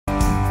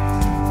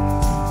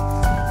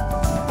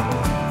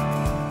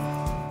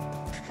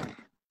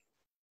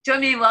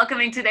Join me in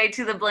welcoming today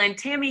to the Blend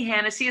Tammy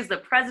Hanna. She is the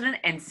president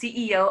and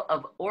CEO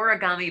of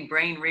Origami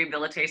Brain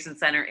Rehabilitation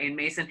Center in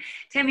Mason.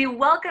 Tammy,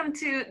 welcome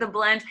to the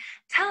Blend.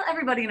 Tell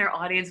everybody in our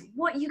audience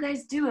what you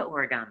guys do at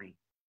Origami.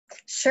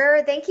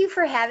 Sure. Thank you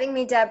for having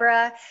me,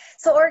 Deborah.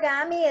 So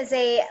Origami is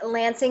a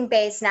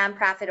Lansing-based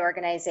nonprofit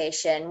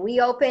organization. We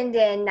opened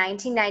in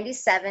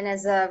 1997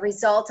 as a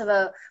result of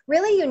a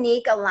really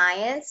unique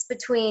alliance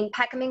between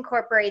Peckham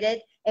Incorporated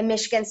and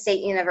Michigan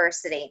State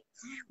University.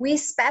 We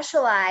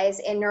specialize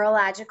in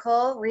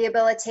neurological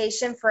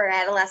rehabilitation for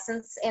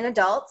adolescents and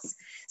adults.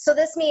 So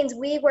this means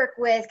we work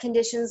with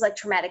conditions like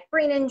traumatic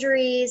brain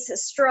injuries,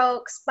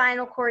 strokes,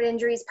 spinal cord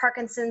injuries,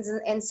 Parkinson's,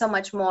 and so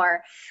much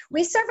more.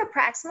 We serve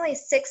approximately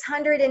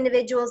 600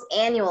 individuals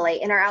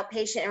annually in our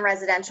outpatient and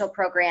residential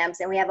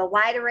programs, and we have a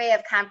wide array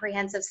of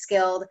comprehensive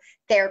skilled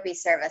therapy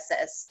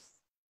services.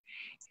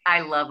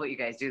 I love what you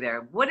guys do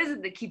there. What is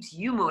it that keeps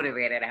you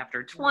motivated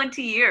after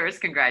 20 years?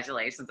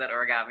 Congratulations at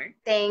Origami.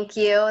 Thank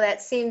you.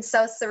 That seems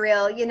so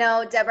surreal. You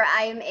know, Deborah,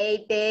 I am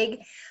a big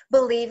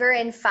believer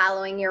in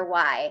following your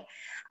why.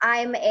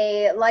 I'm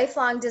a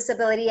lifelong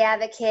disability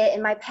advocate,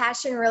 and my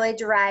passion really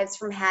derives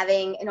from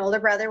having an older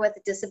brother with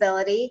a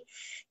disability.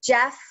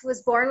 Jeff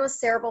was born with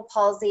cerebral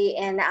palsy,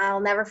 and I'll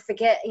never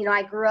forget,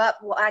 I grew up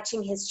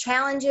watching his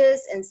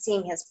challenges and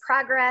seeing his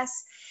progress,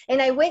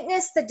 and I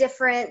witnessed the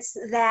difference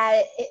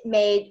that it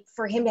made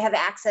for him to have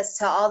access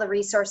to all the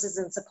resources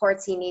and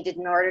supports he needed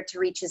in order to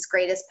reach his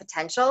greatest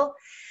potential.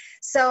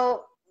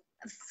 So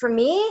for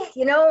me,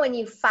 when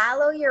you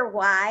follow your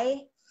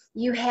why,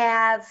 you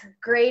have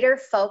greater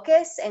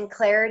focus and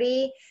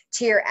clarity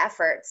to your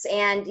efforts.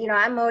 And,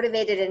 I'm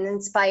motivated and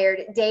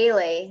inspired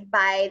daily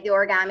by the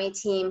Origami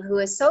team, who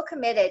is so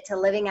committed to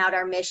living out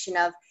our mission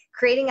of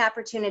creating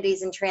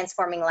opportunities and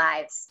transforming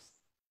lives.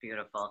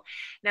 Beautiful.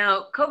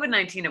 Now,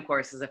 COVID-19, of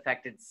course, has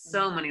affected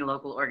so many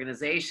local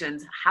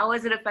organizations. How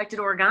has it affected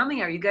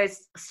Origami? Are you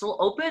guys still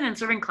open and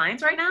serving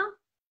clients right now?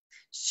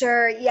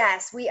 Sure.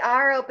 Yes, we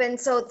are open.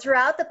 So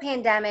throughout the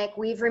pandemic,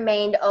 we've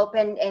remained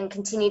open and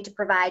continued to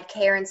provide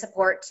care and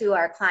support to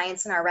our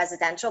clients in our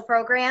residential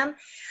program.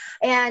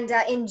 And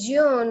in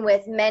June,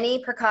 with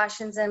many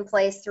precautions in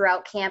place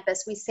throughout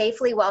campus, we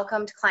safely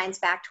welcomed clients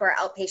back to our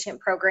outpatient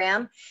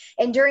program.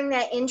 And during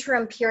that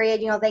interim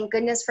period, thank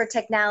goodness for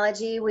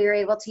technology, we were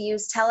able to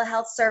use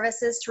telehealth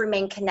services to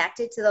remain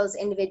connected to those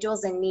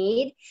individuals in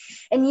need.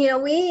 And,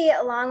 we,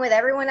 along with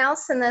everyone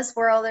else in this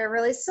world, are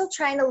really still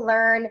trying to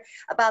learn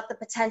about the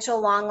potential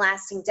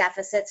long-lasting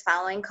deficits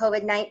following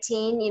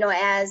COVID-19.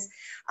 As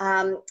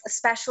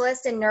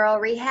specialists in neuro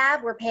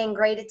rehab, we're paying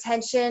great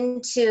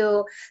attention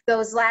to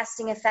those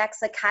lasting effects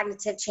like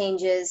cognitive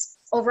changes,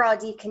 overall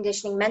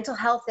deconditioning, mental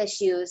health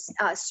issues,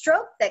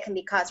 stroke that can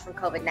be caused from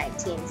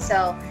COVID-19.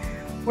 So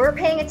we're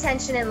paying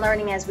attention and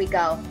learning as we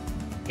go.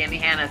 Tammy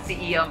Hanna,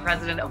 CEO and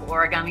president of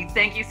Origami,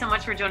 thank you so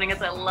much for joining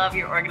us. I love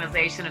your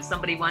organization. If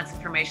somebody wants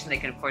information, they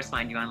can, of course,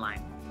 find you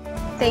online.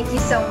 Thank you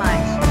so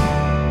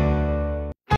much.